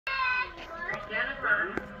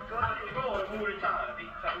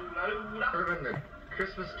Serving the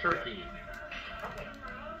Christmas turkey.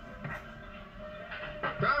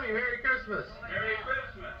 Tommy, Merry Christmas. Merry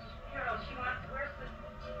Christmas.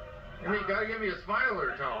 And you gotta give me a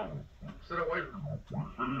smiler, Tom. Instead of white.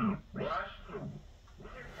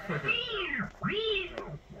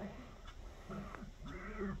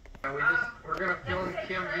 And we're gonna film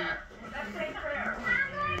Kim eat. Let's say prayer.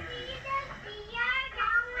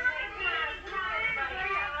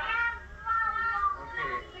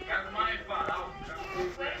 Okay. That's my spot.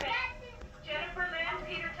 Jennifer, Lynn,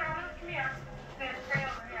 Peter, Thomas, come here. Stand straight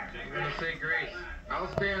over here. We're gonna say grace.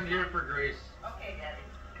 I'll stand here for grace. Okay, Daddy.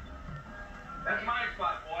 That's my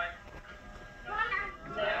spot, boy.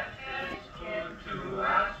 Let this good to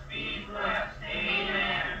us be blessed.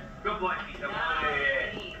 Amen. Good boy, Peter. Good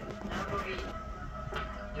boy.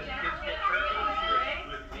 Just get with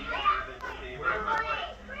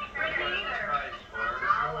me.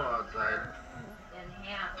 Snow outside.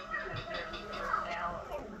 Enhanced because there's salad.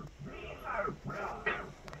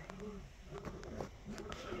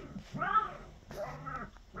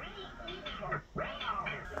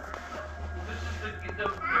 This is the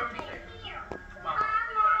music.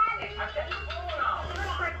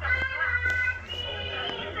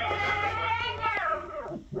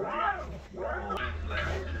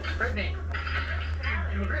 Brittany.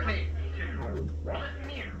 Brittany.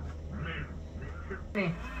 Brittany,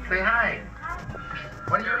 say hi.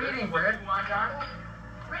 What are you eating, Britt? No,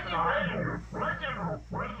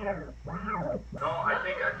 I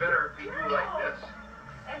think I'd better be you like this.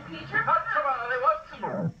 And Peter?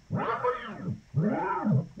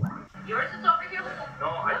 Yours is over here. No,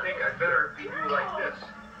 I think I'd better be you like this.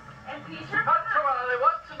 And Peter?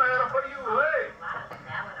 What's the matter for you, hey?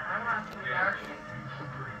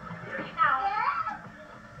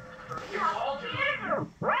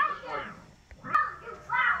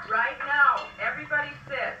 Right now, everybody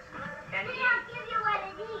sit and eat.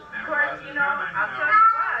 Of course, you know, I'll tell you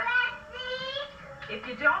what. If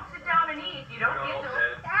you don't sit down and eat, you don't get to.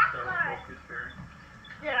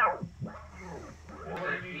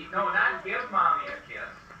 No, not give mommy a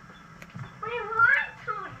kiss.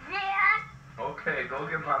 Okay, go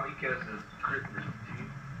give mommy kisses.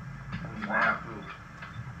 Snap.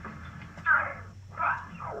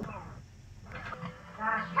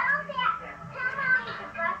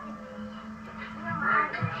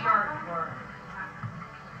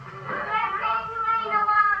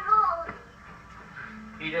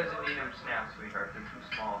 He doesn't need them snaps, sweetheart. They're too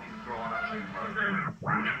small. He's growing up too much.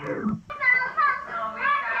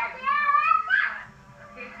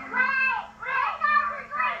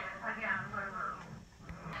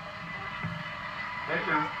 Thank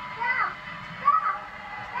you.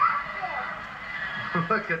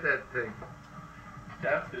 Look at that thing.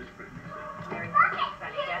 That's this pretty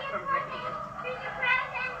That's from Brittany.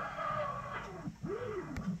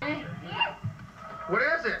 What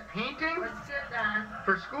is it? Painting? What's good, Don?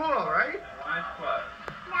 For school, right? Nice spot.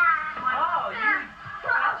 Oh,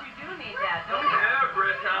 you do need that, don't you? Yeah,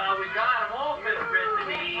 Britta, we got him open,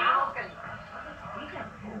 Brittany. He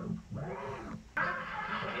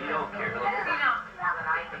don't care. Look at him.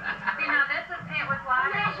 See, now this is paint with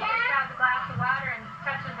water. She just grabs a glass of water and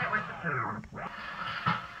touches it with the whoops.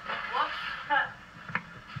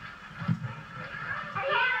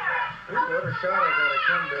 There's another shot I got. I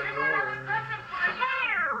come down over.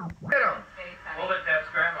 Hit him. Hold it, that's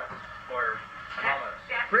Grandma's or Mama's.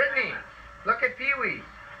 Brittany, look at Pee-wee.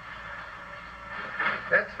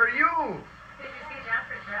 That's for you. Did you see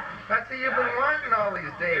Jennifer's dress? That's what you've been wanting all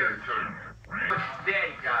these days. What's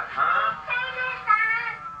Daddy got, huh?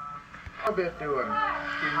 How's it doing?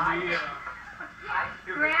 Grandma did.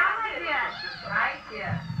 I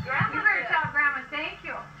did. Grandma better tell Grandma thank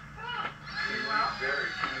you.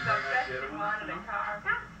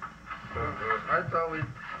 I thought we'd...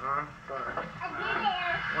 fine.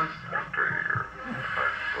 Once...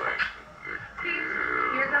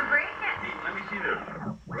 You're gonna break it. Let me see this.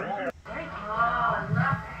 Oh, I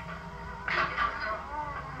love it.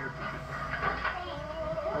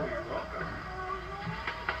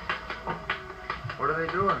 What are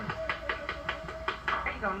they doing?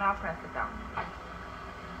 There you go, now press it down.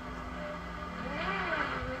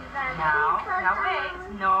 Now wait.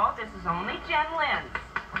 No, this is only Jen Lynn's.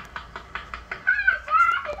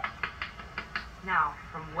 Now,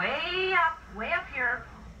 from way up here.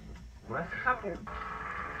 What? Couple.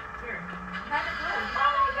 Here.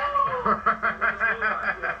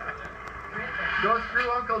 Go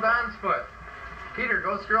screw Uncle Don's foot. Peter,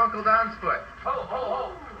 go screw Uncle Don's foot.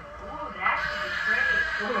 Oh. Ooh, that should be pretty.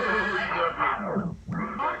 Oh,